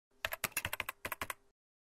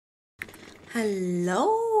ฮัลโหล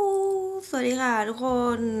สวัสดีค่ะทุกค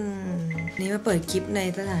นนี่มาเปิดคลิปใน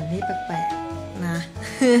สถานที่แปลกๆนะ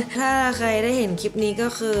ถ้าใครได้เห็นคลิปนี้ก็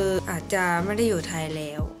คืออาจจะไม่ได้อยู่ไทยแ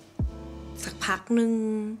ล้วสักพักนึง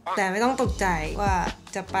แต่ไม่ต้องตกใจว่า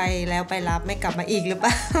จะไปแล้วไปรับไม่กลับมาอีกหรือเป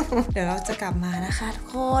ล่า เดี๋ยวเราจะกลับมานะคะทุก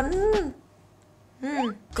คน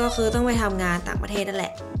ก็คือต้องไปทำงานต่างประเทศนั่นแหล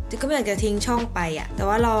ะแต่ก็ไม่อยากจะทิ้งช่องไปอะแต่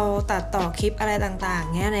ว่าเราตัดต่อคลิปอะไรต่าง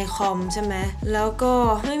ๆเงี้ยในคอมใช่ไหมแล้วก็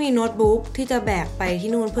ไม่มีโน้ตบุ๊กที่จะแบกไปที่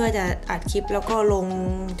นู่นเพื่อจะอัดคลิปแล้วก็ลง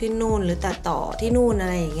ที่นู่นหรือตัดต่อที่นู่นอะ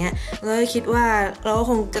ไรอย่างเงี้ยเราคิดว่าเรา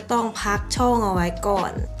คงจะต้องพักช่องเอาไว้ก่อ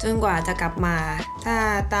นจนกว่าจะกลับมาถ้า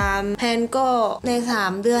ตามแผนก็ใน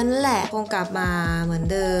3 เดือนนั่นแหละคงกลับมาเหมือน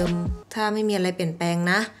เดิมถ้าไม่มีอะไรเปลี่ยนแปลง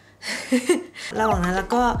นะ ระหว่างนั้นแล้ว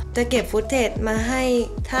ก็จะเก็บฟุตเทจมาให้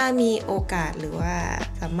ถ้ามีโอกาสหรือว่า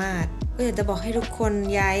สามารถก็อยากจะบอกให้ทุกคน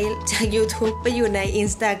ย้ายจาก YouTube ไปอยู่ใน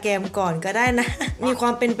Instagram ก่อนก็ได้นะ มีควา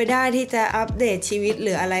มเป็นไปได้ที่จะอัปเดตชีวิตห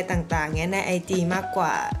รืออะไรต่างๆเงี้ยใน IG มากกว่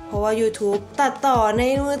าเพราะว่า YouTube ตัดต่อใน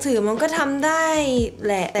มือถือมันก็ทำได้แ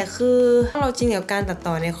หละแต่คือเราจริงกับการตัด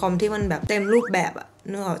ต่อในคอมที่มันแบบเต็มรูปแบบอะ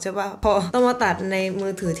นึกออกใช่ปะพอต้องมาตัดในมื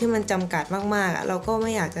อถือที่มันจำกัดมากๆอะเราก็ไ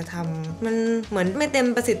ม่อยากจะทำมันเหมือนไม่เต็ม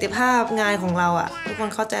ประสิทธิภาพงานของเราอะทุกคน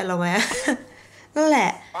เข้าใจเราไหม นั่นแหละ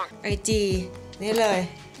IG นี่เลย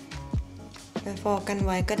ไปฟอลกันไ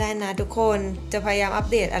ว้ก็ได้นะทุกคนจะพยายามอัป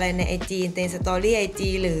เดตอะไรใน IG ในสตอรี่ IG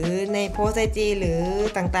หรือในโพสต์ IG หรือ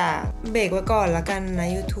ต่างๆเบรกไว้ก่อนละกันนะ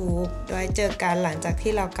YouTube ไว้เจอกันหลังจาก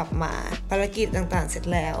ที่เรากลับมาภารกิจต่างๆเสร็จ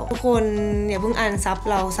แล้วทุกคนอย่าเพิ่งอ่านซับ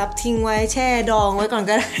เราซับทิ้งไว้แช่ดองไว้ก่อน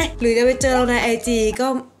ก็ได้ หรือจะไปเจอเราใน IG ก็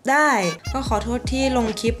ได้ก็ขอโทษที่ลง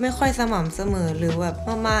คลิปไม่ค่อยสม่ำเสมอหรือแบบ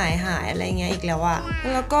มาหายอะไรเงี้ยอีกแล้วอะ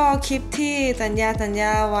แล้วก็คลิปที่สัญญ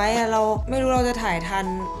าไว้เราไม่รู้เราจะถ่ายทัน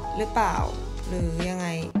หรือเปล่าหรือยังไง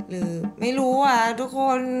หรือไม่รู้อ่ะทุกค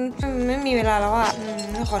นไม่มีเวลาแล้วอ่ะ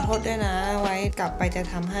ขอโทษด้วยนะไว้กลับไปจะ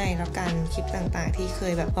ทำให้แล้วกันคลิปต่างๆที่เค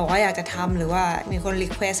ยแบบบอกว่าอยากจะทำหรือว่ามีคนรี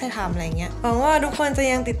เควสให้ทำอะไรเงี้ยหวังว่าทุกคนจะ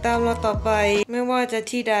ยังติดตามเราต่อไปไม่ว่าจะ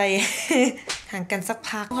ที่ใด ห่างกันสัก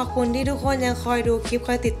พักขอบคุณที่ทุกคนยังคอยดูคลิปค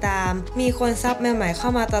อยติดตามมีคนซับใหม่ๆเข้า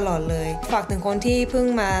มาตลอดเลยฝากถึงคนที่เพิ่ง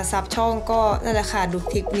มาซับช่องก็นั่นแหละค่ะดู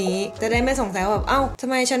คลิปนี้จะได้ไม่สงสัยว่าแบบเอ้าทำ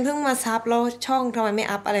ไมฉันเพิ่งมาซับแล้วช่องทำไมไม่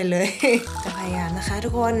อัพอะไรเลย จะพยายามนะคะทุ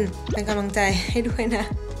กคนเป็นกำลังใจให้ด้วยนะ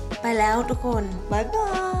ไปแล้วทุกคนบ๊ายบา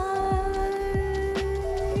ย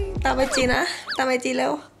ตามไอจีนะตามไอจีแล้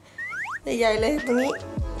วใหญ่ๆเลยตรงนี้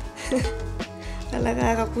นั่นแหละค่ะ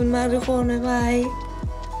ขอบคุณมากทุกคนบ๊ายบาย